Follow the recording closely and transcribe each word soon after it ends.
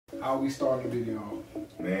How we starting the video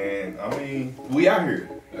off? Man, I mean, we out here,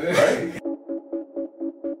 right?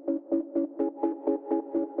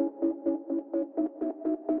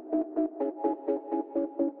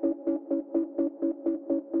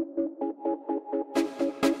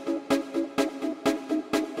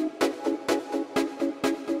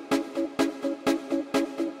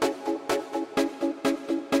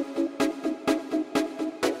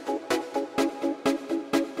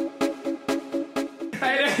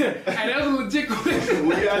 Hey, that was a legit question.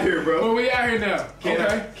 We out here, bro. Well, we out here now.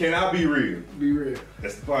 Can I be real? Be real.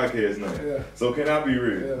 That's the podcast name. Yeah. So can I be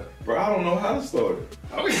real? Yeah. Bro, I don't know how to start it.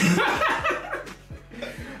 Okay.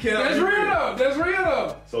 That's real though. That's real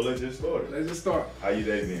though. So let's just start it. Let's just start. How you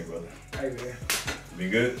day been, brother? Hey man. Been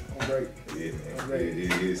good? I'm great. Yeah, man. I'm great.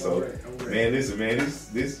 Yeah. So, I'm great. man, listen, man,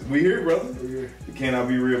 this we here, brother. We here. The Can I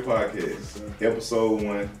Be Real podcast. Episode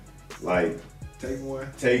 1, like Take one,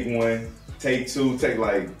 take 2, take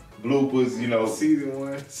like bloopers, you know.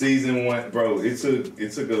 Season 1, bro. It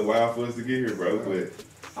took a while for us to get here, bro. But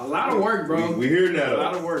a lot of work, bro. We here now. A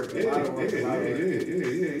lot of work. Yeah.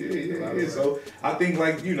 So I think,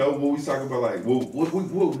 like, you know, what we talk about, like,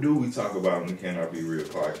 what do we talk about in the Can I Be Real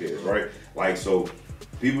podcast, right? Like, so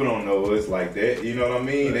people don't know us like that, you know what I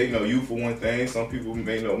mean? They know you for one thing. Some people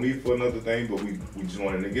may know me for another thing, but we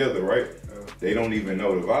joining together, right? They don't even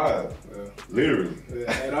know the vibe, literally.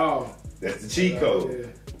 At all. That's the cheat code. Yeah.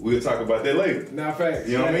 We'll talk about that later. Not facts.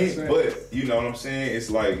 You know what I mean? Facts. But, you know what I'm saying?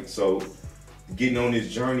 It's like, so getting on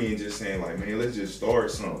this journey and just saying, like, man, let's just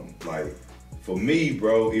start something. Like, for me,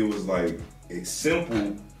 bro, it was like as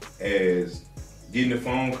simple as getting a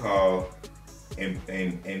phone call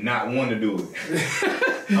and not want to do it.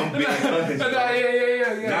 I'm being honest. Not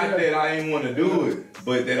that I ain't want to do it,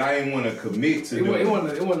 but that I ain't want to commit to do it. It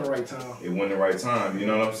wasn't the right time. It wasn't the right time, you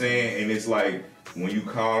know what I'm saying? And it's like, when you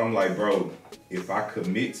call, I'm like, bro, if I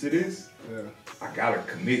commit to this, I gotta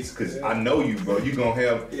commit, because I know you, bro. You gonna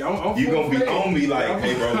have, you gonna be on me like,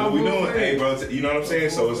 hey, bro, what we doing? Hey, bro, you know what I'm saying?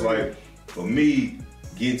 So it's like, for me,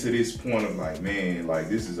 getting to this point of like, man, like,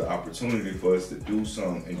 this is an opportunity for us to do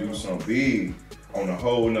something and do something big on a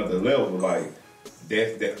whole nother level. Like,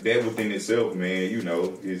 that within itself, man, you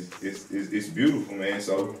know, it's beautiful, man.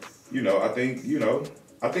 So, you know, I think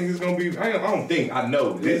it's gonna be. I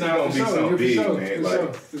know this is gonna be something big, man.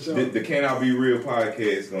 Like, the Can I Be Real podcast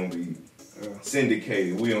is gonna be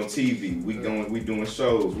syndicated. We on TV. We doing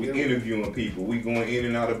shows. We interviewing people. We going in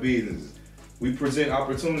and out of business. We present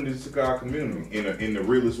opportunities to our community in the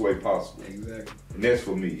realest way possible. Exactly. And that's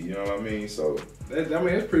for me. You know what I mean? So that's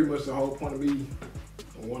pretty much the whole point of me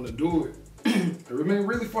wanting to do it. I mean,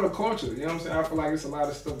 really for the culture. You know what I'm saying? I feel like it's a lot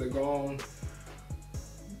of stuff that go on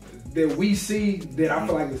that we see that I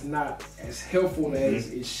feel like it's not as helpful as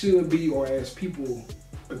it should be, or as people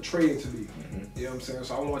portray it to be. You know what I'm saying?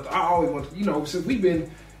 So I always want to, you know, since we've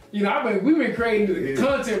been creating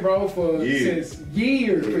content, bro, since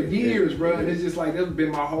years, bro. And it's just like, that's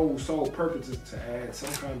been my whole sole purpose, is to add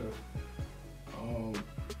some kind of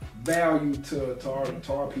value to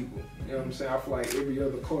our people. You know what I'm saying? I feel like every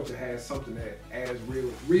other culture has something that adds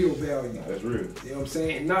real value. That's real. You know what I'm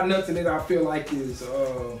saying? And not nothing that I feel like is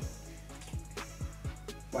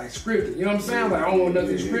like scripted. You know what I'm saying? Like, I don't want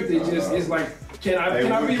nothing scripted. It's like, can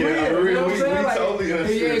I be real? You know what I'm saying? Like,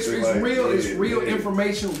 it's real. It's real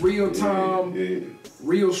information, real time,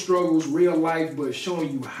 real struggles, real life, but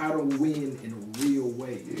showing you how to win in a real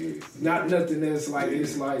way. Not nothing that's like,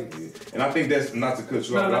 it's like. And I think that's, not to cut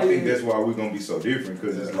you off, but I think that's why we're gonna be so different,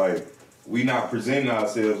 because it's like, we not presenting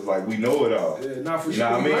ourselves like we know it all. Yeah, not for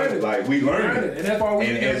sure. You know what I mean? Like, we learning. And that's why we.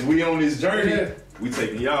 And as we on this journey, we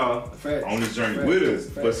taking y'all on this journey with us.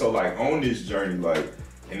 But so, like, on this journey, like,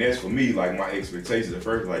 and that's for me, like, my expectations at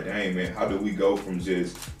first, like, dang, man, how do we go from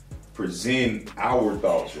just present our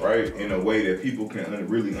thoughts, right, in a way that people can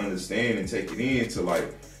really understand and take it in, to,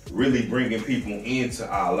 like, really bringing people into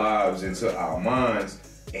our lives, into our minds,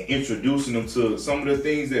 and introducing them to some of the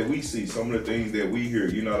things that we see, some of the things that we hear,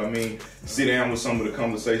 you know what I mean? Sit down with some of the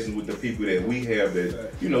conversations with the people that we have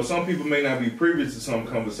that, you know, some people may not be privy to some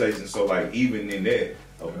conversations. So, like, even in that,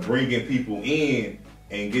 of bringing people in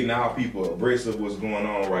and getting our people abreast of what's going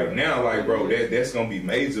on right now, like, bro, that's gonna be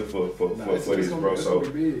major for this, bro. So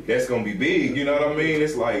that's gonna be big, you know what I mean?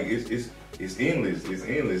 It's like, it's endless,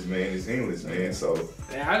 man. It's endless, man. So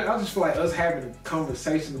I just feel like us having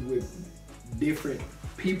conversations with different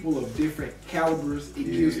people of different calibers, it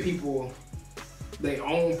gives people their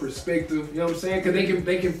own perspective, you know what I'm saying? Because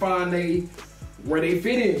they can find where they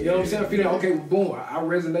fit in, you know what I'm saying? Okay, boom, I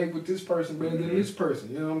resonate with this person better than this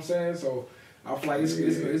person, you know what I'm saying? So I feel like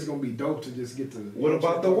it's gonna be dope to just get to. What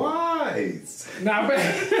about the whys? Nah,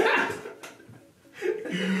 man.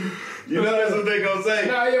 You know that's what they gonna say.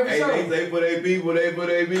 Nah, yeah, for hey, sure. they for their people, they for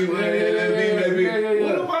their people,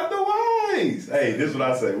 What about the whites? Hey, this is what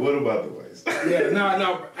I say. What about the whites?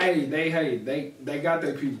 no. Hey, they got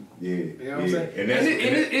their people. Yeah. You know what I'm saying? And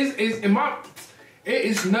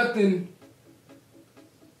it's nothing.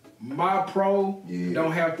 My pro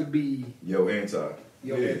don't have to be your anti.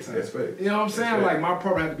 Anti. That's fair. You know what I'm saying? Like my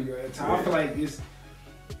pro don't have to be your anti. I feel like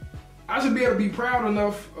I should be able to be proud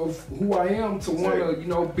enough of who I am to want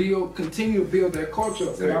to, continue to build that culture.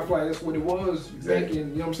 Exactly. I feel like that's what it was back in, you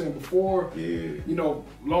know what I'm saying, before. Yeah.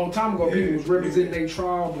 Long time ago, people was representing their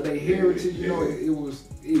tribe, but their heritage, you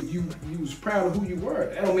was proud of who you were.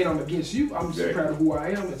 That don't mean I'm against you. I'm just proud of who I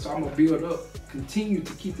am, and so I'm going to build up, continue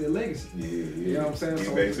to keep that legacy. You know what I'm saying?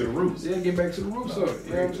 Get back to the roots. Yeah, get back to the roots of it.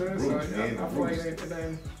 You know what I'm saying? Roots, so I feel like it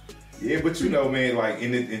ain't. Yeah, but man, like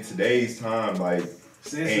in today's time, like,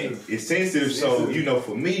 sensitive. And it's sensitive, so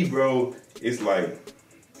for me, bro, it's like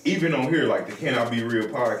even on here, like the Can I Be Real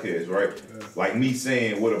podcast, right? Yeah. Like me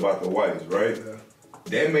saying, "What about the whites?" Right? Yeah.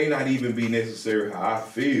 That may not even be necessarily how I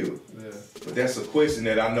feel, but that's a question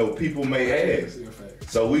that I know people may ask.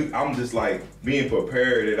 So I'm just like being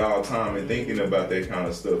prepared at all time and thinking about that kind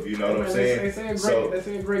of stuff. You know what I'm saying? They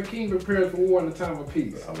say a great king prepared for war in a time of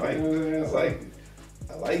peace. I like it.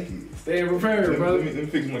 I like it. Stay prepared, brother. Let me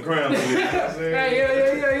fix my crown. Yeah.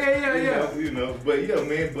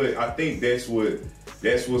 But I think that's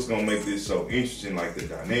what's gonna make this so interesting, like the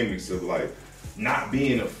dynamics of like not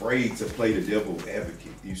being afraid to play the devil's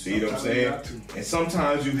advocate. You see what I'm saying? And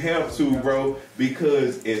sometimes you have to, bro,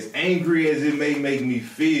 because as angry as it may make me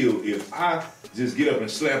feel, if I just get up and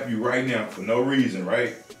slap you right now for no reason,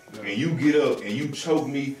 right? Yeah. And you get up and you choke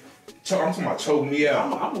me, I'm talking about choke me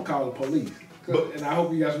out. I'm gonna call the police. And I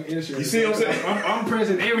hope you got some insurance. You see what I'm saying? I'm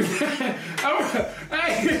pressing everything.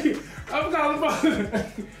 I'm calling the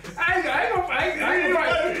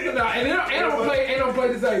ain't no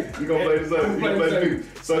play the same. You gonna play the same. You gonna play the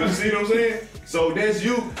So you see what I'm saying? So that's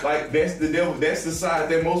you. Like that's the devil. That's the side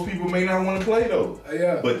that most people may not want to play though.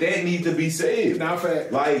 Yeah. But that needs to be said. Not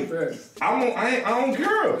fact. Like I don't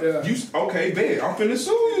care. Yeah. You okay? Bet I'm finna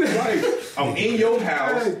sue you. Like I'm in your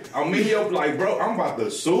house. I'm in your bro. I'm about to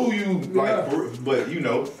sue you. Like, but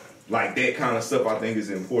like that kind of stuff I think is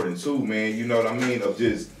important too, man. You know what I mean? Of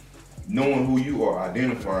just knowing who you are,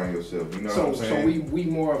 identifying yourself. You know what I'm saying? So we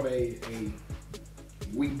more of a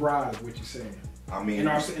weak bride, what you're saying. I mean, in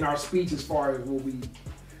our speech, as far as what we,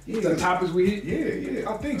 the topics we hit. Yeah,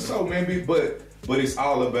 I think so, man. But it's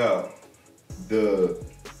all about the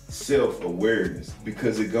self-awareness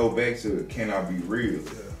because it go back to can I be real?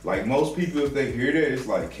 Yeah. Like most people, if they hear that, it's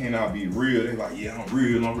like can I be real? They're like, yeah, I'm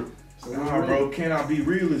real. So nah, bro, can I be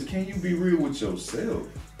real? Is can you be real with yourself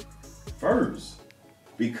first?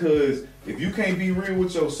 Because if you can't be real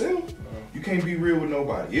with yourself, you can't be real with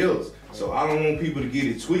nobody else. So I don't want people to get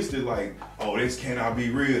it twisted like, oh, this cannot be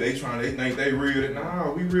real. They think they real.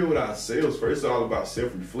 Nah, we real with ourselves first. It's all about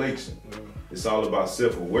self-reflection. It's all about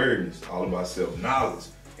self-awareness, all about self-knowledge.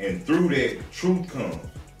 And through that, truth comes.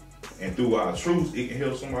 And through our truth, it can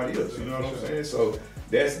help somebody else. You know what I'm saying? So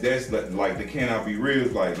that's like the can I be real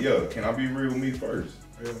is like, yeah, can I be real with me first?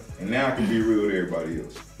 Yeah. And now I can be real with everybody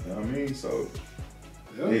else. You know what I mean? So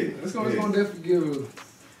it's gonna definitely give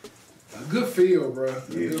a good feel, bro.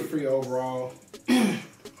 A good feel overall.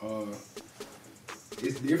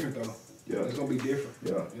 It's different though. Yeah. It's gonna be different.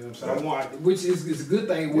 Yeah. You know what I'm saying? Which is a good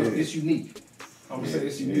thing. It's unique. I'm gonna say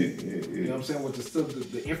it's unique. You know what I'm saying? With the stuff,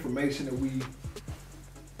 the information that we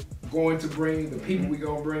going to bring, the people we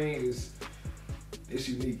gonna bring it's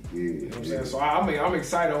unique. You know what I'm saying? So I'm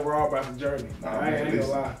excited overall about the journey. I ain't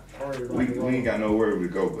gonna lie. We ain't got nowhere to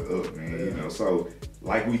go but up, man. You know, so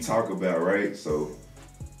like we talk about, right? So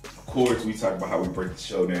of course we talk about how we break the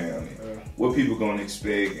show down and what people gonna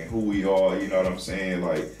expect and who we are, you know what I'm saying?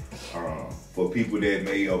 Like for people that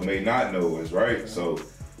may or may not know us, right? So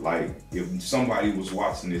like if somebody was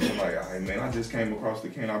watching this, I'm like, hey man, I just came across the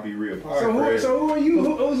Can I Be Real podcast. So who are you?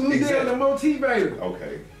 Who's exactly. The Moteevator?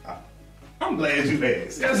 Okay. I'm glad you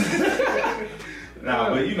asked.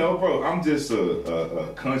 But you know, bro, I'm just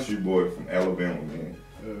a country boy from Alabama, man.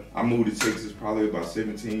 I moved to Texas probably about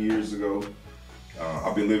 17 years ago.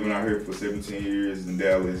 I've been living out here for 17 years in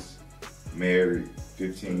Dallas, married,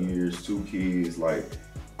 15 years, 2 kids. Like,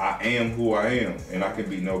 I am who I am, and I can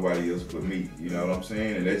be nobody else but me. You know what I'm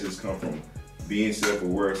saying? And that just come from being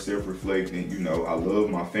self-aware, self-reflecting. You know, I love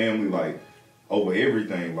my family, like, over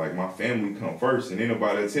everything. Like, my family come first. And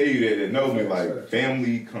anybody tell you that know me, like,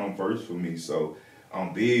 family come first for me. So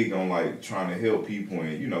I'm big on, like, trying to help people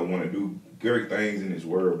and, you know, want to do great things in this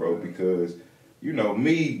world, bro. Because, you know,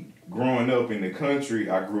 me growing up in the country,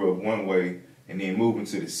 I grew up one way. And then moving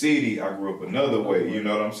to the city, I grew up another way, you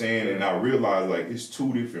know what I'm saying? And I realized, like, it's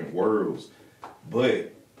two different worlds.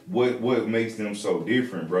 But what makes them so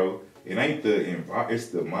different, bro? It ain't it's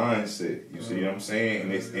the mindset. You see what I'm saying?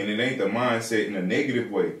 And it ain't the mindset in a negative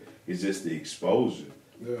way. It's just the exposure.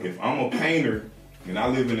 Yeah. If I'm a painter and I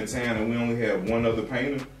live in a town and we only have one other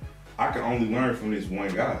painter, I can only learn from this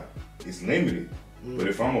one guy. It's limited. But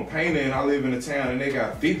if I'm a painter and I live in a town and they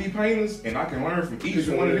got 50 painters and I can learn from each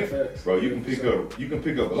one of them, bro, you can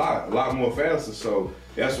pick up a lot more faster. So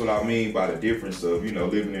that's what I mean by the difference of, you know,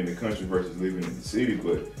 living in the country versus living in the city.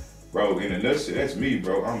 But bro, in a nutshell, that's me,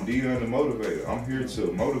 bro. I'm Deon the Moteevator. I'm here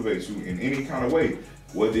to motivate you in any kind of way,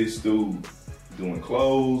 whether it's through doing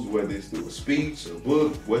clothes, whether it's through a speech, a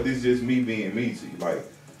book, whether it's just me being me to you. Like,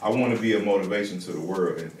 I want to be a motivation to the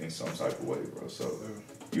world in some type of way, bro. So,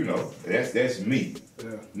 you know, that's me.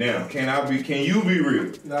 Yeah. Now, can you be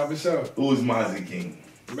real? Nah, for sure. Who is Mazi King?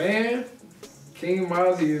 Man, King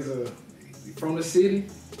Mazi is from the city.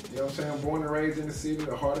 You know what I'm saying? Born and raised in the city,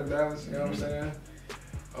 the heart of Dallas. You know what I'm saying?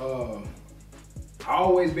 I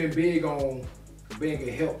always been big on being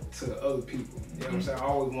a help to other people. You know what I'm saying? I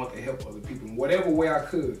always want to help other people in whatever way I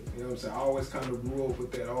could. You know what I'm saying? I always kind of grew up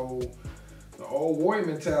with that the old warrior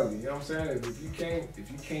mentality. You know what I'm saying? If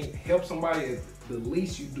you can't help somebody, the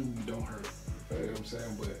least you do, you don't hurt. You know what I'm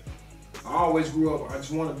saying? But I always grew up, I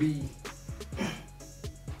just want to be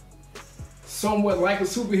somewhat like a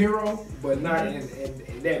superhero, but not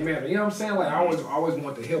in that manner. You know what I'm saying? Like, I always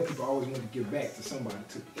want to help people. I always want to give back to somebody,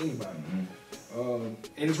 to anybody. And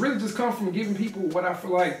it's really just come from giving people what I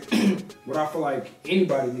feel like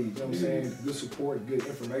anybody needs. You know what I'm saying? Good support, good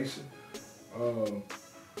information.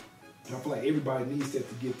 I feel like everybody needs that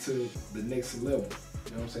to get to the next level.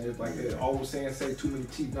 You know what I'm saying? It's like that old saying, say too many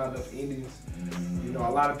teeth, not enough Indians. You know,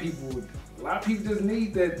 a lot of people just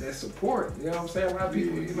need that support. You know what I'm saying? A lot of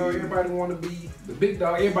people, you know, everybody want to be the big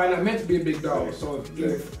dog. Everybody not meant to be a big dog. So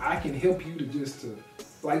if I can help you to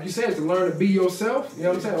like you said, to learn to be yourself. You know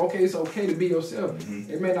what I'm saying? Okay, it's okay to be yourself.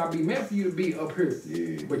 It may not be meant for you to be up here,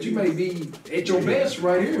 but you may be at your best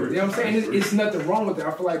right here. You know what I'm saying? It's nothing wrong with that.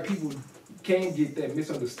 I feel like people can get that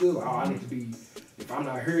misunderstood. Like, I need to be. If I'm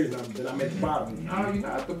not here, then I'm at the bottom. No, you're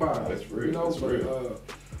not at the bottom. That's real. You know, that's real.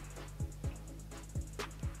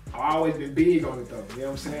 I've always been big on it though. You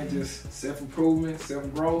know what I'm saying? Just self-improvement,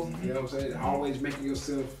 self-growth. You know what I'm saying? Always making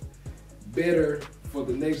yourself better for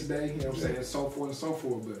the next day. You know what I'm saying? So forth and so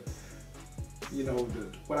forth. But you know,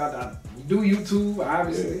 I do YouTube,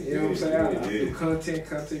 obviously. You know what I'm saying? I do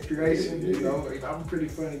content creation. You know, I'm a pretty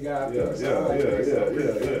funny guy.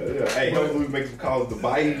 Hey, hopefully we make some calls to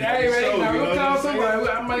Biden. Hey, man, we'll call somebody.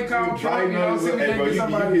 I might call Trump. You know, see hey, bro,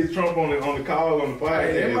 you hit Trump on the call on the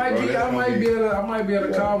podcast. Hey, I might be able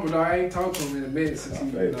to call him, but I ain't talked to him in a minute since he,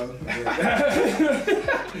 you know.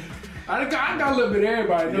 I got a little bit of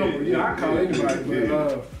everybody number. You know, I call anybody,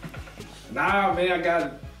 but nah, man, I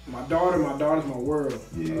got. My daughter's my world.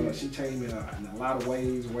 She changed me in a lot of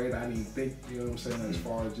ways I didn't even think, you know what I'm saying, as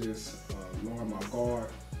far as just lowering my guard.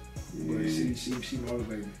 But she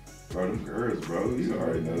motivated me. Bro, them girls, bro, you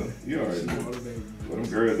already know. But them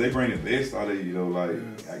girls, they bring the best out of you, you know, like,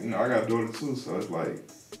 you know, I got a daughter too, so it's like,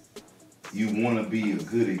 you want to be a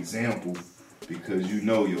good example because you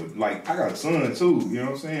know like, I got a son too, you know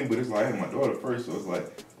what I'm saying, but it's like, I had my daughter first, so it's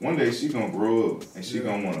like, one day she gonna grow up and she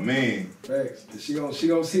gonna want a man. Facts. She gonna see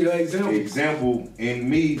her example. Example in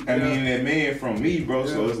me. I mean that man from me, bro.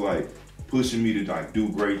 So it's like pushing me to like do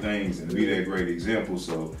great things and be that great example.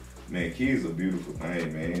 So man, kids are a beautiful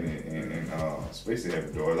thing, man, and especially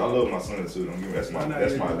having daughters. I love my son too. Don't get me. That's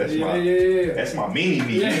my mini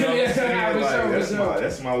me. You know what I'm saying?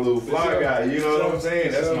 That's my little fly guy. You know what I'm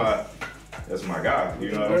saying? That's my guy,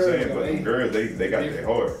 you know what I'm saying? But them girls, they got their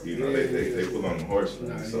heart, you know, they pull on the horse.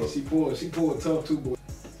 So she pulled tough too, boy.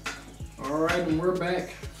 All right, and we're back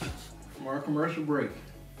from our commercial break.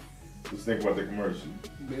 Let's think about the commercial.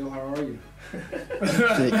 Bill, how are you?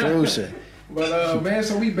 Stay closer. But man,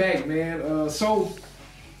 so we back, man. So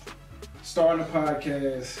starting a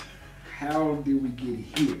podcast, how did we get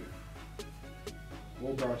here?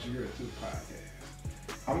 What brought you here to the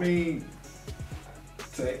podcast? I mean,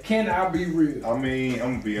 can I be real? I mean,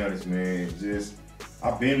 I'm gonna be honest, man. Just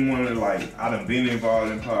I've been wanting to I done been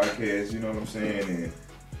involved in podcasts, you know what I'm saying,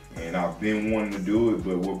 and I've been wanting to do it,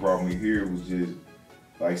 but what brought me here was just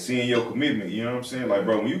like seeing your commitment, you know what I'm saying? Like,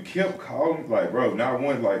 bro, when you kept calling, like, bro, not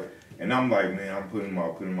one, like, and I'm like, man, I'm putting him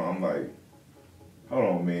on. I'm like, hold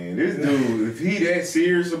on, man, this dude, if he that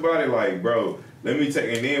serious about it, like, bro, let me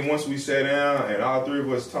take. And then once we sat down and all three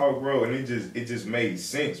of us talked, bro, and it just made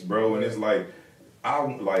sense, bro, and it's like.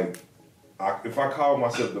 If I call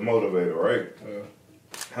myself the Moteevator, right?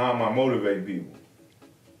 how am I motivating people?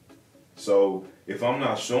 So if I'm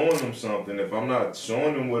not showing them something, if I'm not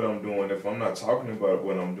showing them what I'm doing, if I'm not talking about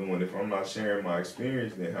what I'm doing, if I'm not sharing my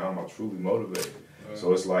experience, then how am I truly motivated?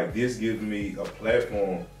 So it's like this gives me a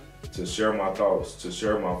platform to share my thoughts, to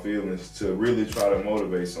share my feelings, to really try to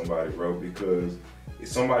motivate somebody, bro, because if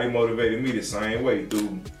somebody motivated me the same way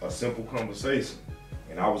through a simple conversation,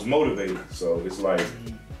 and I was motivated. So it's like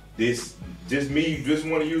this, just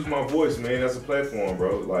want to use my voice, man, as a platform,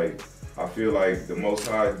 bro. Like, I feel like the Most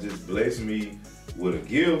High just blessed me with a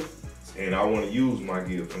gift, and I want to use my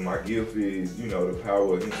gift. And my gift is, you know, the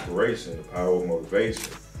power of inspiration, the power of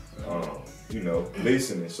motivation, you know,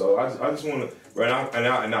 listening. So I just want to, right?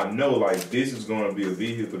 And I know, like, this is going to be a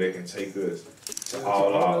vehicle that can take us to a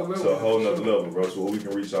whole nother level, bro. So we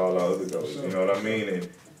can reach all our other goals. You know what I mean? And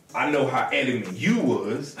I know how adamant you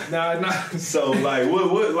was. Nah. So like,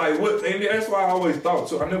 what? And that's why I always thought.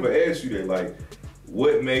 So I never asked you that. Like,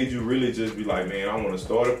 what made you really just be like, man, I want to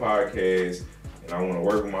start a podcast and I want to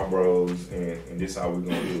work with my bros, and this how we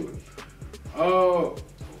gonna do it?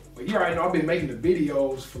 You already know I've been making the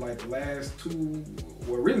videos for like the last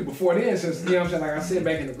really before then, since, you know what I'm saying, like I said,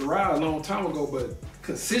 back in the garage a long time ago, but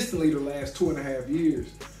consistently the last 2.5 years.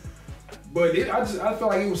 But I felt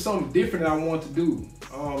like it was something different that I wanted to do.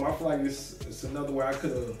 I feel like it's another way I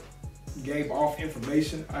could have gave off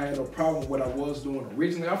information. I had no problem with what I was doing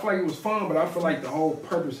originally. I feel like it was fun, but I feel like the whole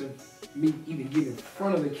purpose of me even getting in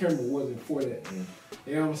front of the camera wasn't for that.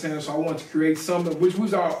 You know what I'm saying? So I wanted to create something, which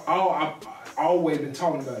was I've always been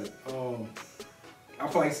talking about it. I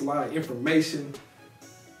feel like it's a lot of information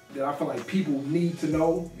that I feel like people need to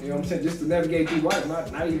know. You know what I'm saying? Just to navigate through life,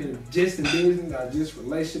 not even just in business, not just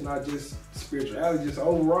relationship, not just spirituality, just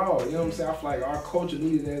overall. You know what I'm saying? I feel like our culture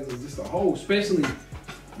needed it as just a whole, especially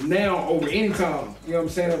now over any time. You know what I'm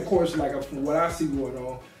saying? Of course, like from what I see going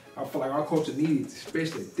on, I feel like our culture needs,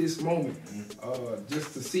 especially at this moment,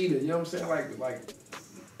 just to see that, you know what I'm saying? Like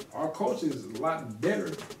our culture is a lot better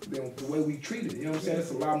than the way we treat it. You know what I'm saying?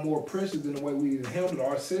 It's a lot more precious than the way we handle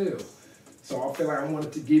ourselves. So I feel like I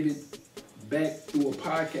wanted to give it back through a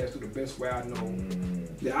podcast through the best way I know,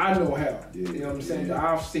 that I know how. You know what I'm saying? That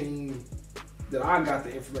I've seen, that I got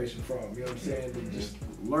the information from. You know what I'm saying? That just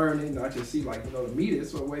learning, I just see, like, you know, the media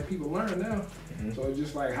is the way people learn now. So it's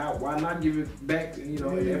just like, why not give it back to, you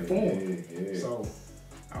know, in that form? So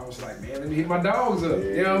I was like, man, let me hit my dogs up.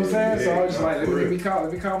 You know what I'm saying? So I was just like, let me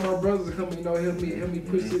call my brothers to come, you know, help me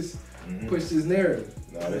push this narrative.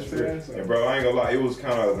 Nah, that's fair. So. And bro, I ain't gonna lie, it was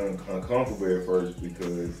kind of uncomfortable at first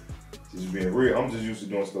because just being real, I'm just used to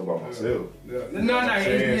doing stuff by myself.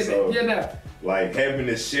 Like having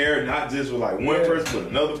to share not just with like one person, but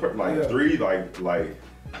another person, like three, like.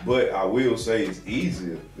 But I will say it's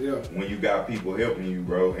easier when you got people helping you,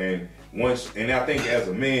 bro. And I think as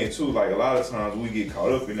a man too, like a lot of times we get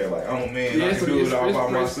caught up in that, like, oh man, I can do it all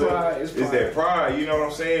by myself. It's that pride, you know what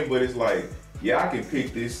I'm saying? But it's like, I can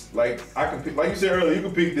pick this, like you said earlier, you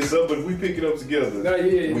can pick this up, but if we pick it up together,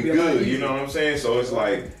 we good, you know what I'm saying? So it's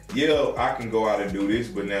like, I can go out and do this,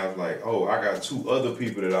 but now it's like, oh, I got 2 other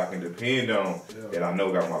people that I can depend on that I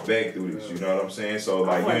know got my back through this, you know what I'm saying? So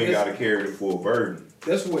like, you ain't gotta carry the full burden.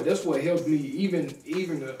 That's what helped me, even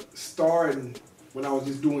starting when I was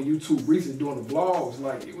just doing YouTube recently, doing the vlogs.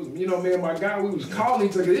 Like, it was, you know, me and my guy, we was calling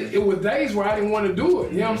each other. It was days where I didn't want to do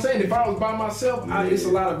it. You know what I'm saying? If I was by myself, it's a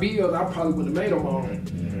lot of videos I probably wouldn't have made on my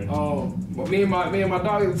own. But me and my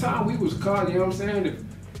dog at the time, we was calling. You know what I'm saying?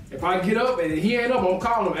 If I get up and he ain't up, I'm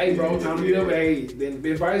calling him. Hey, bro, time to get up. Hey, then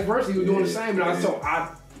vice versa, he was doing the same. And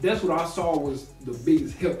that's what I saw was the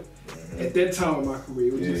biggest help. At that time of my career,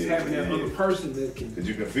 it was just having that other person that can... Because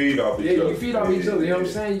you can feed off each other. Yeah, you can feed off each other, you know what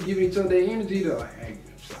I'm saying? You giving each other that energy to like, hey,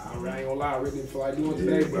 I ain't gonna lie, I really didn't feel like doing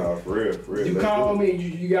today, bro. For real. You called me,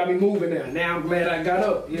 you got me moving now. Now I'm glad I got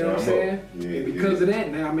up, you know what I'm saying? And because of that,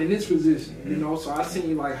 now I'm in this position, you know? So I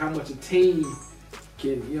seen like how much a team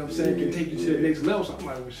can, you know what I'm saying, can take you to the next level. So I'm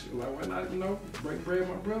like, well, shit, like, why not, you know, break bread with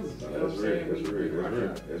my brothers? You know what I'm saying?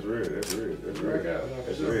 That's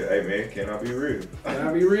real. Hey, man, can I be real? Can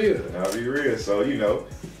I be real? So, you know,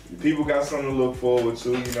 people got something to look forward to,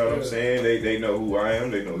 you know what I'm saying? They know who I am,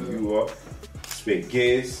 they know who you are. Expect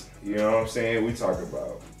guests, you know what I'm saying? We talk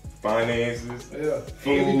about finances,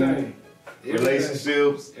 food, everything.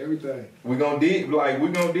 Relationships, everything. We gonna dig,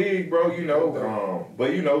 bro, you know.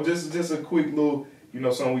 But you know, just a quick little, you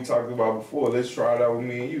know, something we talked about before. Let's try it out with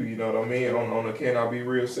me and you know what I mean? On the Can I Be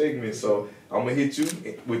Real segment. So I'm gonna hit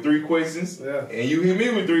you with 3 questions, and you hit me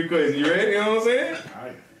with 3 questions. You ready? You know what I'm saying? All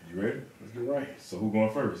right. You ready? Let's get right. So who going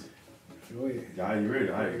first? Go ahead. All right, you ready?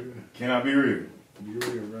 All right. Can I be real? Be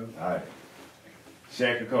real, brother. All right.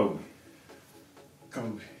 Shaq or Kobe?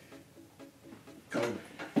 Kobe. Kobe.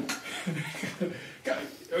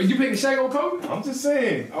 Are you picking Shaq over Kobe? I'm just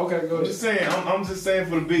saying. Okay, go ahead. I'm just saying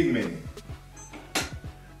for the big men.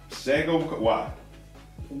 Shaq over Kobe. Why?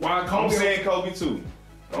 Why Kobe? I'm saying Kobe too.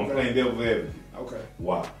 I'm playing devil's advocate. Okay.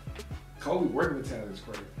 Why? Kobe working with talent is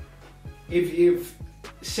crazy. If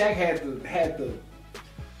Shaq had the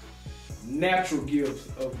natural gifts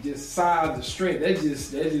of just size and strength, that's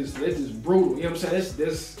just brutal. You know what I'm saying?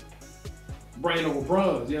 That's brain over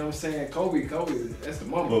bronze. You know what I'm saying? Kobe, that's the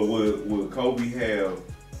moment. But would Kobe have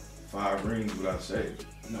 5 rings without Shaq?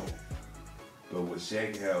 No. But would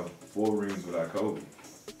Shaq have 4 rings without Kobe?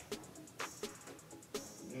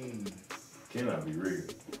 Cannot be real.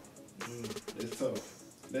 That's tough.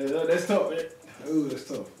 That's tough. Ooh, that's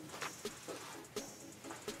tough.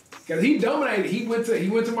 Cause he dominated. He went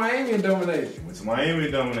to Miami and dominated.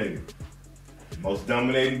 Most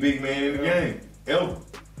dominating big man in the game ever.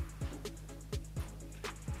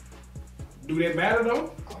 Do that matter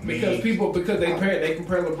though? Because they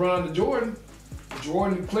compare LeBron to Jordan.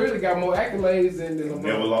 Jordan clearly got more accolades than LeBron.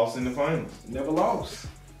 Never lost in the finals. Never lost.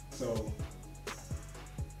 So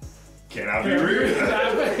can I be real?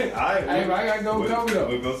 I gotta go with Kobe though.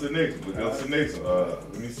 We'll go to the next one.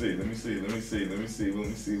 Let me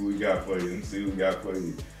see what we got for you.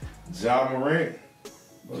 Ja Morant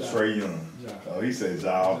or Trae Young? Ja. Oh, he said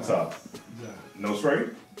Ja off top. Ja. No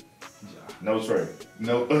Trae? Ja. No Trae.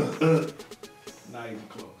 No. Not even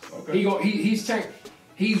close. Okay.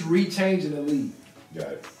 He's rechanging the league.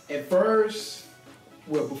 Got it. At first,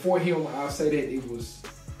 before him, I'll say that it was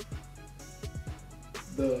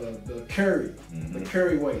the Curry, the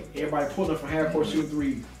Curry way. Everybody pulling up from half court shooting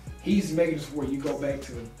 3. He's making this where you go back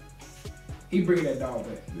to. He bringing that dog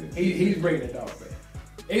back. Yeah. He's bringing that dog back.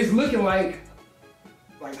 It's looking like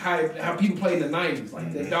how people played in the 90s.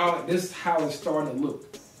 Like that dog. This is how it's starting to look.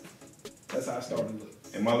 That's how it's starting to look.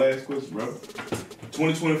 And my last question, bro.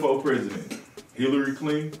 2024 president, Hillary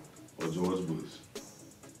Clinton or George Bush?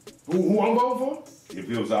 Who I'm voting for? If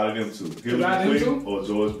it was out of them two, Hillary Clinton or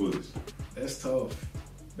George Bush? That's tough.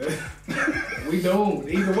 We doomed.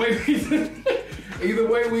 Either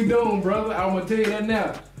way we doomed, brother. I'm gonna tell you that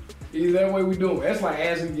now. Either way we doomed. That's like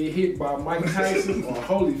asking to get hit by Mike Tyson or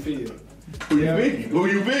Holyfield. Who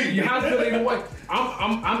you be? You have to feel either way.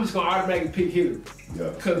 I'm just gonna automatically pick Hillary.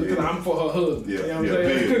 Yeah. Cause I'm for her husband. Yeah. You know what I'm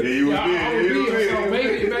saying? Yeah, you would be. So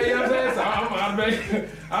maybe, you know what I'm saying? So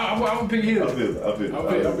I'm gonna pick Hillary. I feel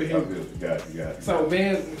it. Got it. So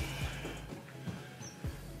man,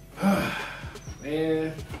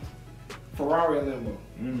 Ferrari or Lambo?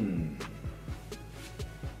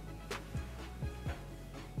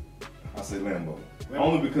 I say Lambo.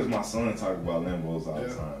 Only because my son talk about Lambos all the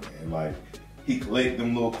time, man. Like, he collect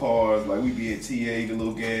them little cars. Like, we be at TA, the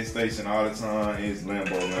little gas station all the time. It's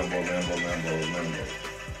Lambo.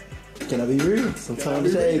 Can I be real?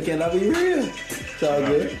 Sometimes can I be real? It's all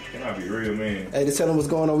good. Can I be real, man? Hey, just tell them what's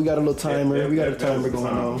going on. We got a little timer. We got a timer going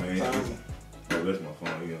on. Man. Oh, that's my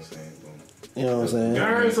phone. You know what I'm saying? You know what I'm saying?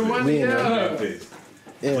 Earn some money,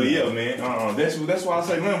 Yeah, but yeah, man, that's why I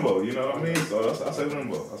say Lambo, you know what I mean? So I say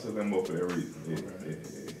Lambo. I say Lambo for that reason. Yeah.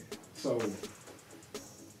 So,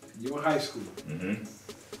 you in high school.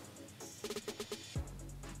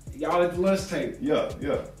 Y'all at the lunch table. Yeah.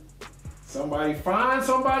 Somebody find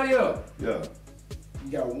somebody up. Yeah.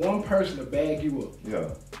 You got one person to bag you up.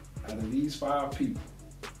 Yeah. Out of these 5 people.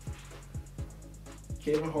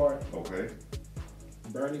 Kevin Hart. Okay.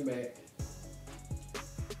 Bernie Mac.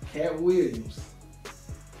 Cat Williams.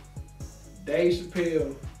 Dave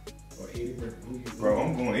Chappelle or Eddie Murphy? Bro,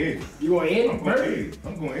 I'm going Eddie. You going Eddie?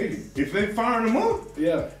 I'm going Eddie. If they firing him up,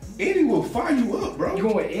 yeah, Eddie will fire you up, bro. You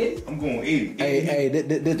going Eddie? I'm going Eddie. Hey,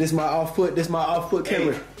 this my off foot. This my off foot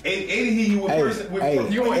camera. Eddie hit you with person.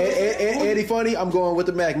 You going Eddie funny? I'm going with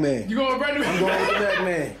the Mac man. You going Bernie? I'm going with the Mac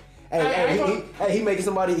man. Hey, he making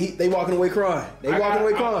somebody. They walking away crying. I'm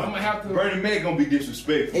gonna have to. Bernie Mac gonna be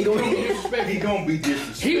disrespectful. He gonna be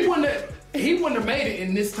disrespectful. He wouldn't have made it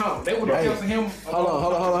in this time. They would have canceled him.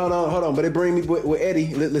 Hold on. But it bring me with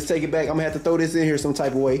Eddie. Let's take it back. I'm gonna have to throw this in here some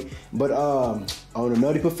type of way. But on the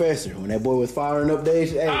Nutty Professor, when that boy was firing up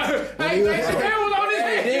Dave, Dave Chappelle was on his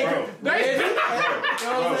head. Dave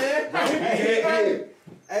Chappelle on his head.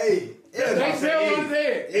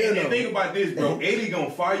 And think about this, bro. Eddie gonna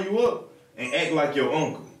fire you up and act like your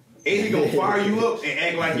uncle. Eddie gonna fire you up and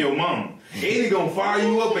act like your mom. Eddie gonna fire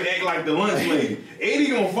you up and act like the lunch lady. Eddie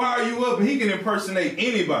gonna fire you up and he can impersonate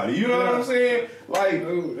anybody. You know what I'm saying? Like,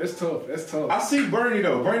 ooh, that's tough. I see Bernie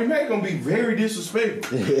though. Bernie Mac gonna be very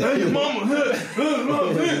disrespectful. Hey, your mama, you know what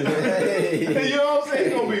I'm saying? He's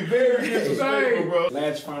gonna be very disrespectful, bro.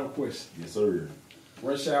 Last final question. Yes, sir.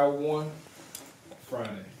 Rush Hour 1,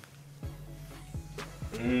 Friday.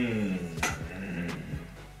 I'm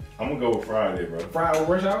gonna go with Friday, bro. Friday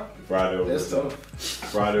over rush hour? Friday over That's rush hour. tough.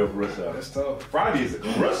 Friday over rush hour. That's tough. Friday is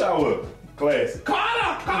rush hour classic.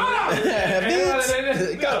 Carter! Hey, that's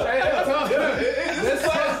tough. That's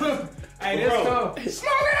tough. Hey, that's tough.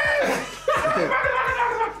 Smoke it!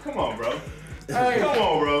 Come on, bro. Hey, come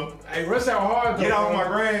on, bro. Hey, rush hour hard though. Get off my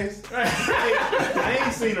grass. I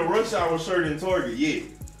ain't seen a rush hour shirt in Target yet.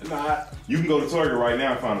 Nah. You can go to Target right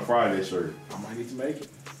now and find a Friday shirt. I might need to make it.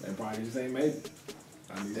 They probably just ain't made it.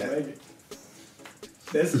 I need to make it.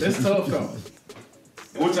 That's tough though.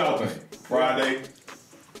 What y'all think? Friday,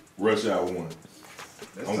 rush hour 1.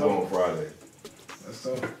 I'm going Friday. That's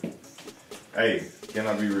tough. Hey, can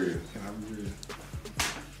I be real? Can I be real?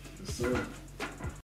 Yes, sir.